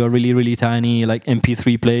card into a really, really tiny like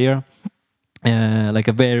MP3 player, like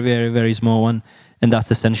a very, very, very small one. And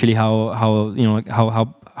that's essentially how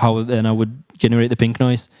then I would generate the pink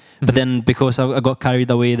noise. But then because I got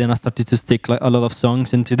carried away, then I started to stick like a lot of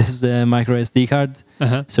songs into this micro SD card.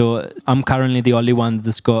 So I'm currently the only one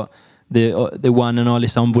that's got the one and only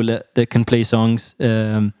sound bullet that can play songs.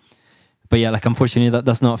 But yeah, like unfortunately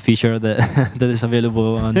that's not a feature that is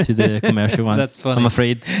available onto the commercial ones. That's funny. I'm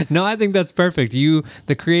afraid. No, I think that's perfect. You,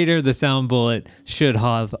 the creator of the sound bullet, should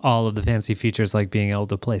have all of the fancy features like being able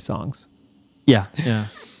to play songs. Yeah.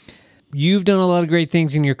 You've done a lot of great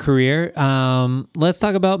things in your career. Let's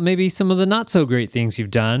talk about maybe some of the not so great things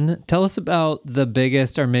you've done. Tell us about the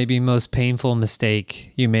biggest or maybe most painful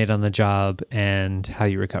mistake you made on the job and how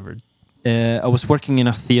you recovered. I was working in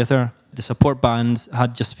a theater. The support band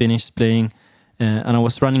had just finished playing, and I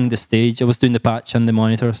was running the stage. I was doing the patch and the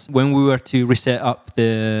monitors. When we were to reset up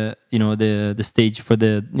the stage for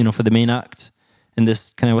the main act, and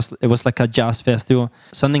it was like a jazz festival.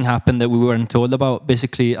 Something happened that we weren't told about.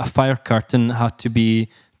 Basically, a fire curtain had to be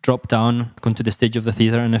dropped down onto the stage of the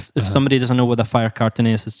theater. And if somebody doesn't know what a fire curtain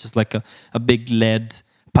is, it's just like a big LED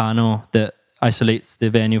panel that isolates the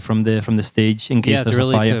venue from the stage in case there's a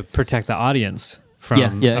fire. Yeah, it's really to protect the audience from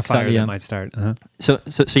a fire that might start. So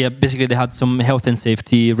yeah, basically they had some health and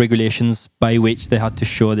safety regulations by which they had to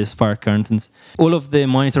show these fire curtains. All of the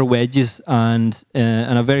monitor wedges and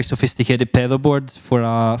a very sophisticated pedal board for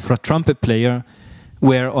a trumpet player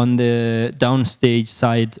were on the downstage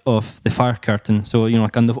side of the fire curtain. So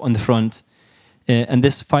like on the front. And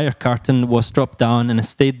this fire curtain was dropped down and it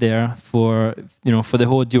stayed there for the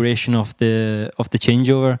whole duration of the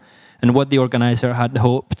changeover. And what the organizer had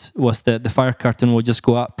hoped was that the fire curtain will just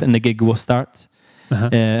go up and the gig will start.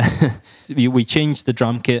 We changed the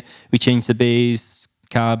drum kit, we changed the bass,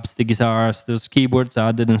 cabs, the guitars, there's keyboards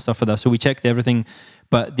added and stuff like that. So we checked everything,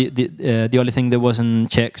 but the only thing that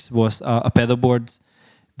wasn't checked was a pedal board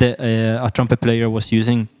that a trumpet player was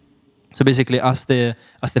using. So basically, as the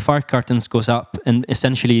fire curtains goes up and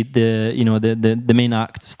essentially the main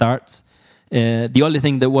act starts, the only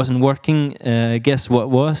thing that wasn't working, guess what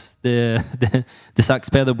was? The sax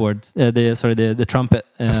pedal board. The trumpet.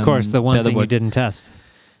 Of course, the one thing you didn't test.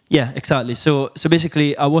 Yeah, exactly. So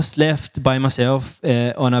basically, I was left by myself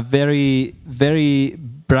on a very, very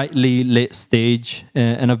brightly lit stage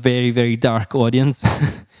and a very, very dark audience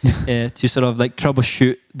to sort of like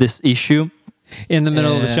troubleshoot this issue in the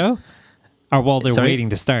middle of the show, or while they're waiting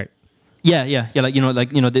to start. Yeah.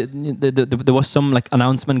 There was some like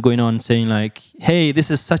announcement going on saying like, "Hey,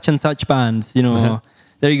 this is such and such band."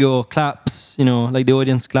 There you go, claps. Like the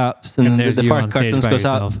audience claps, and then the fire curtains goes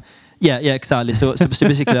up. Yeah, exactly. So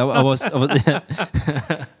basically, I was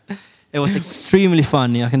it was extremely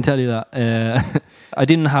funny. I can tell you that. I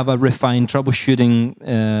didn't have a refined troubleshooting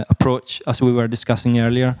approach as we were discussing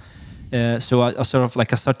earlier. So I sort of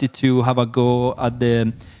like I started to have a go at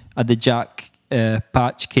the jack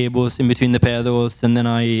patch cables in between the pedals, and then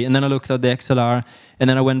I looked at the XLR, and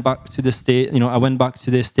then I went back to the stage. I went back to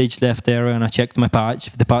the stage left area and I checked my patch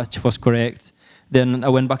if the patch was correct. Then I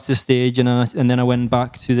went back to the stage, and then I went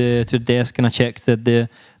back to the desk and I checked that the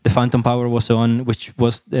phantom power was on, which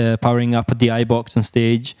was powering up the iBox on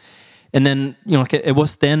stage. And then it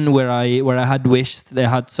was then where I had wished that I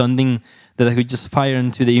had something that I could just fire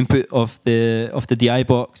into the input of the DI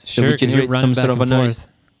box, sure, that would generate some sort of a noise.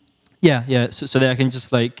 Yeah. So that I can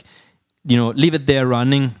just like leave it there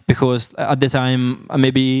running, because at the time I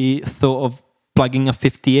maybe thought of plugging a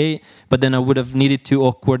 58, but then I would have needed to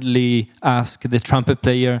awkwardly ask the trumpet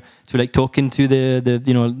player to like talk into the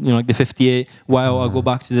like the 58 while I go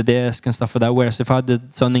back to the desk and stuff like that. Whereas if I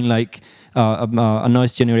had something like a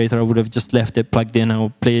noise generator, I would have just left it plugged in and I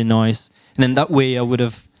would play a noise, and then that way I would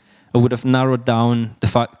have narrowed down the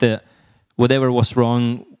fact that whatever was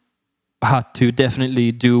wrong had to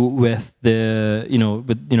definitely do with the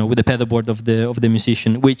with the pedal board of the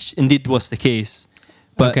musician, which indeed was the case.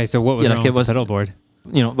 But, okay, so what was wrong with the pedal board?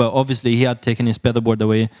 Well, obviously he had taken his pedal board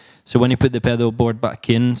away. So when he put the pedal board back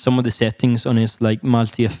in, some of the settings on his like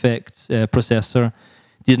multi-effects processor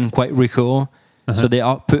didn't quite recall. So the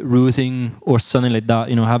output routing or something like that,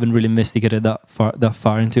 I haven't really investigated that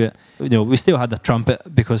far into it. We still had the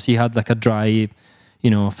trumpet because he had like a dry,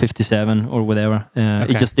 57 or whatever.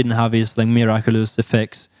 He just didn't have his like miraculous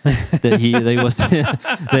effects that he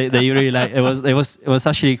really like. It was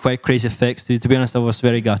actually quite crazy effects. To be honest, I was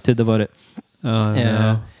very gutted about it. Oh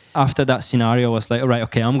no. After that scenario, I was like, all right,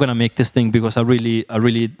 okay, I'm gonna make this thing because I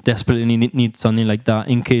really desperately need something like that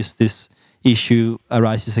in case this issue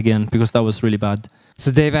arises again, because that was really bad. So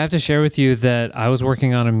Dave, I have to share with you that I was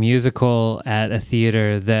working on a musical at a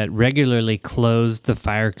theater that regularly closed the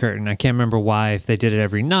fire curtain. I can't remember why, if they did it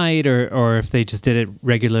every night or if they just did it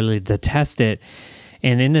regularly to test it.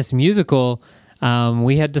 And in this musical,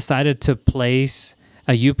 we had decided to place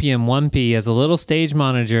a UPM 1P as a little stage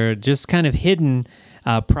monitor, just kind of hidden,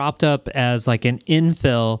 propped up as like an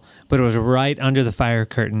infill, but it was right under the fire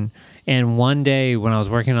curtain. And one day when I was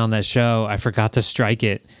working on that show, I forgot to strike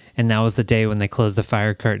it. And that was the day when they closed the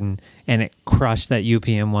fire curtain and it crushed that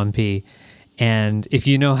UPM 1P. And if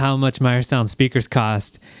you know how much Meyer Sound speakers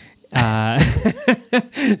cost,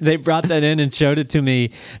 they brought that in and showed it to me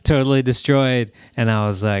totally destroyed. And I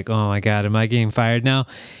was like, oh my God, am I getting fired now?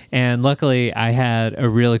 And luckily I had a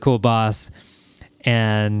really cool boss,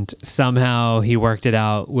 and somehow he worked it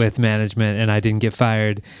out with management and I didn't get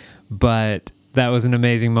fired. But that was an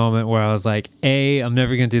amazing moment where I was like, A, I'm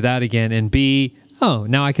never going to do that again. And B, oh,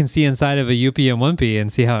 now I can see inside of a UPM 1P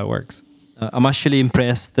and see how it works. I'm actually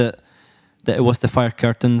impressed that it was the fire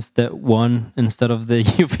curtains that won instead of the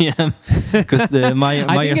UPM, because the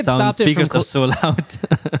Meyer Sound speakers are so loud.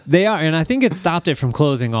 They are, and I think it stopped it from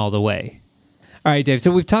closing all the way. All right, Dave, so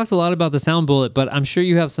we've talked a lot about the Sound Bullet, but I'm sure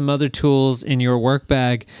you have some other tools in your work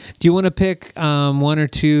bag. Do you want to pick one or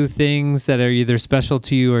two things that are either special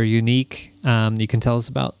to you or unique you can tell us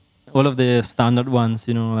about? All of the standard ones,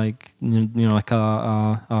 like like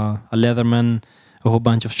a Leatherman, a whole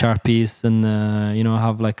bunch of Sharpies, and I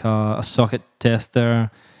have like a socket tester.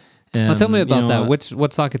 Tell me about that.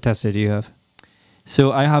 What socket tester do you have?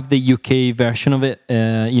 So I have the UK version of it.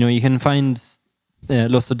 You can find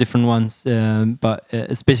lots of different ones, but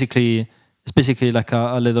it's basically like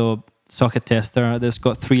a little socket tester that's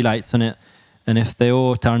got 3 lights on it. And if they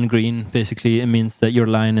all turn green, basically it means that your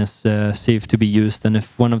line is safe to be used. And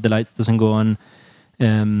if one of the lights doesn't go on,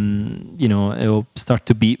 it will start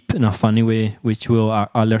to beep in a funny way, which will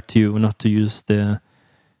alert you not to use the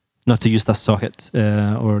not to use that socket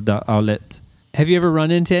or that outlet. Have you ever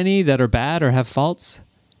run into any that are bad or have faults?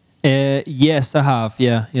 Yes, I have.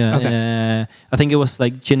 Yeah. Okay. I think it was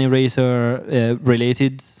like generator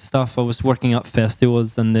related stuff. I was working at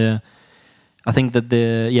festivals, and I think that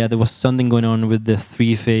there was something going on with the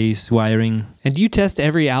 3-phase wiring. And do you test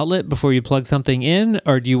every outlet before you plug something in,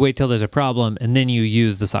 or do you wait till there's a problem and then you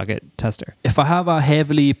use the socket tester? If I have a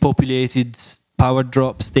heavily populated power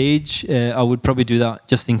drop stage, I would probably do that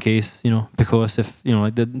just in case, because if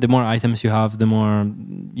like the more items you have, the more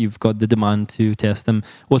you've got the demand to test them.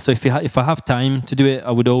 Also, if I have time to do it,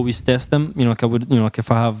 I would always test them. Like I would, like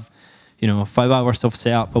if I have 5 hours of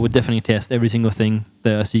setup, I would definitely test every single thing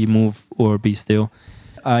that I see move or be still.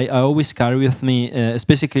 I always carry with me, it's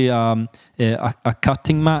basically a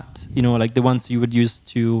cutting mat, like the ones you would use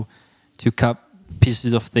to cut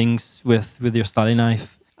pieces of things with your Stanley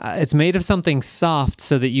knife. It's made of something soft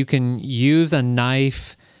so that you can use a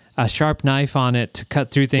sharp knife on it to cut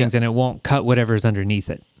through things, and it won't cut whatever's underneath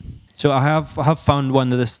it. So I have found one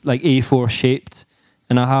that is like A4 shaped,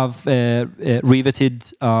 and I have riveted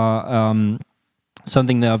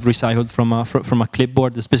something that I've recycled from a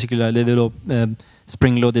clipboard. It's basically a little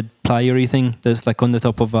spring-loaded plier thing that's like on the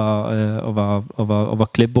top of a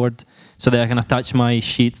clipboard, so that I can attach my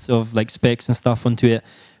sheets of like specs and stuff onto it.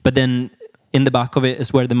 But then in the back of it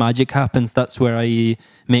is where the magic happens. That's where I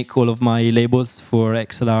make all of my labels for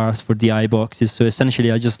XLRs, for DI boxes. So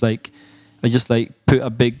essentially, I just put a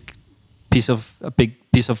big piece of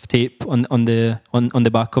tape on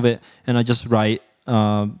the back of it, and I just write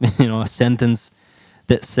a sentence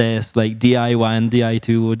that says like DI1,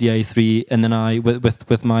 DI2, or DI3, and then I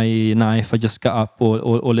with my knife I just cut up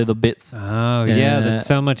all little bits. Oh yeah, that's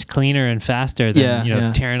so much cleaner and faster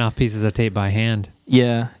than tearing off pieces of tape by hand.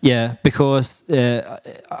 Yeah, because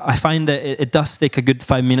I find that it does take a good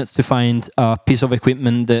 5 minutes to find a piece of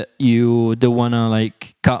equipment that you don't wanna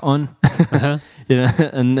like cut on. Uh-huh.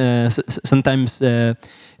 And sometimes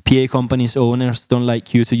PA companies owners don't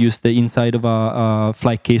like you to use the inside of a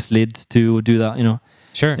flight case lid to do that.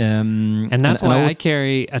 Sure. And that's why I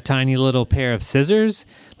carry a tiny little pair of scissors,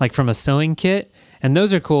 like from a sewing kit, and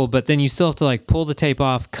those are cool. But then you still have to like pull the tape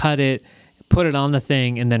off, cut it, put it on the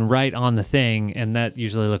thing, and then write on the thing, and that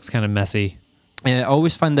usually looks kind of messy. I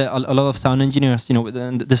always find that a lot of sound engineers,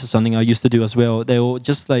 and this is something I used to do as well. They will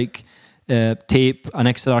just like tape an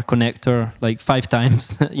XLR connector like 5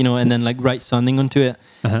 times, and then like write something onto it.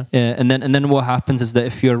 Uh-huh. And then what happens is that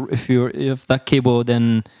if that cable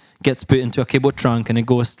then gets put into a cable trunk and it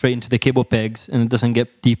goes straight into the cable pegs and it doesn't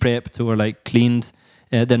get deprepped or like cleaned,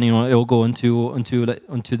 then it will go onto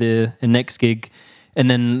the next gig, and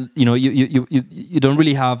then you don't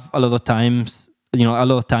really have a lot of time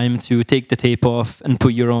to take the tape off and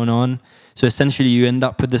put your own on. So essentially, you end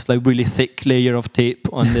up with this like really thick layer of tape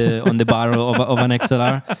on the barrel of an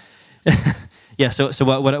XLR. Yeah. So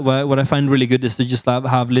what I find really good is to just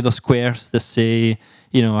have little squares that say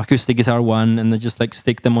acoustic guitar 1, and then just like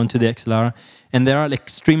stick them onto the XLR, and they are like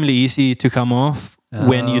extremely easy to come off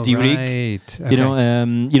when you derig. Right.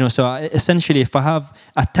 Okay. So essentially, if I have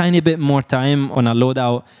a tiny bit more time on a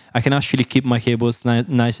loadout, I can actually keep my cables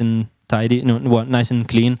nice and tidy, nice and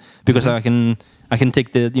clean, because Mm-hmm. I can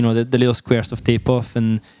take the little squares of tape off,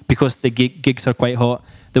 and because the gigs are quite hot,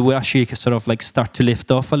 they will actually sort of like start to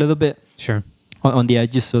lift off a little bit. Sure. On the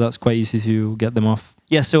edges, so that's quite easy to get them off.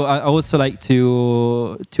 Yeah, so I also like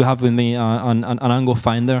to have with me an angle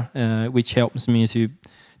finder, which helps me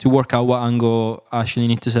to work out what angle I actually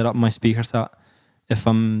need to set up my speakers at if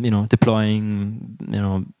I'm deploying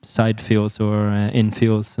side fields or in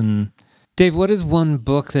fields. And Dave, what is one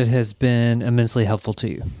book that has been immensely helpful to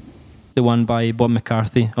you? the one by Bob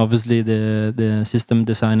McCarthy, obviously the System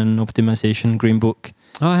Design and Optimization Green Book.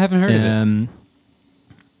 Oh, I haven't heard of it.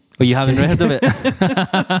 Oh, you haven't read of it?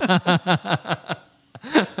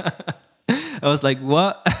 I was like,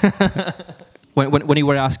 what? when you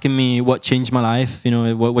were asking me what changed my life,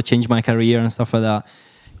 what changed my career and stuff like that,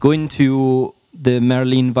 going to the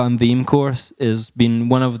Merlin Van Veem course has been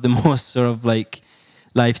one of the most sort of like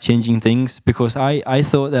life-changing things, because I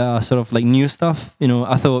thought that sort of like new stuff,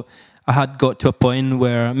 I thought I had got to a point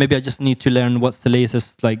where maybe I just need to learn what's the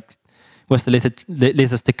latest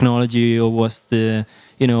technology, or what's the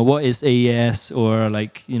what is AES, or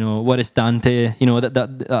like what is Dante,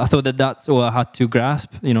 that I thought that's all I had to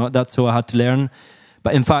grasp, that's all I had to learn.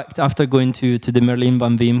 But in fact, after going to the Merlin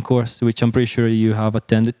Van Veem course, which I'm pretty sure you have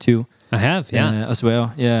attended to, I have, yeah, as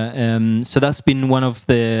well, yeah. So that's been one of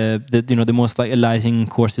the most like enlightening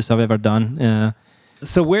courses I've ever done.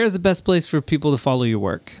 So where is the best place for people to follow your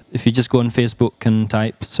work? If you just go on Facebook and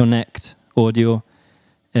type Sonect Audio,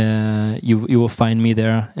 you will find me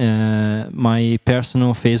there. My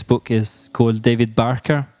personal Facebook is called David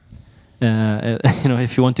Barker.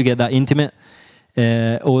 If you want to get that intimate.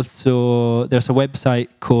 Also, there's a website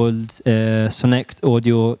called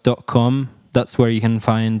sonectaudio.com. That's where you can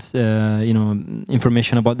find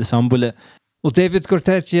information about the Sound Bullet. Well, David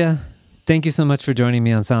Scortecchia, thank you so much for joining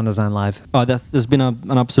me on Sound Design Live. Oh, that's been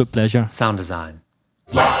an absolute pleasure. Sound Design.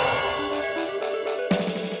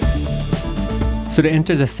 So to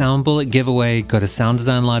enter the Sound Bullet giveaway, go to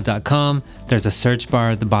sounddesignlive.com. There's a search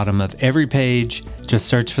bar at the bottom of every page. Just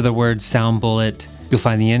search for the word Sound Bullet. You'll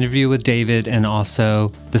find the interview with David and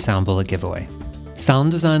also the Sound Bullet giveaway.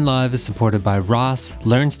 Sound Design Live is supported by Ross,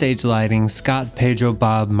 Learn Stage Lighting, Scott, Pedro,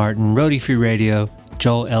 Bob, Martin, Roadie Free Radio,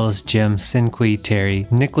 Joel, Ellis, Jim, Sinqui, Terry,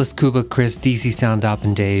 Nicholas, Kuba, Chris, DC Sound Op,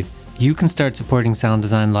 and Dave. You can start supporting Sound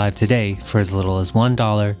Design Live today for as little as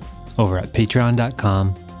 $1 over at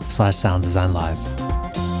patreon.com/sounddesignlive.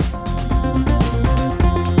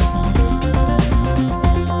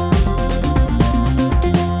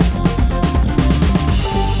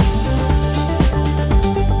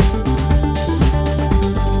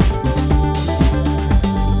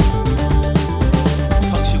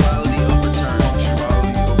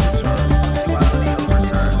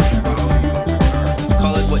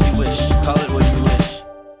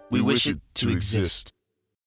 To exist.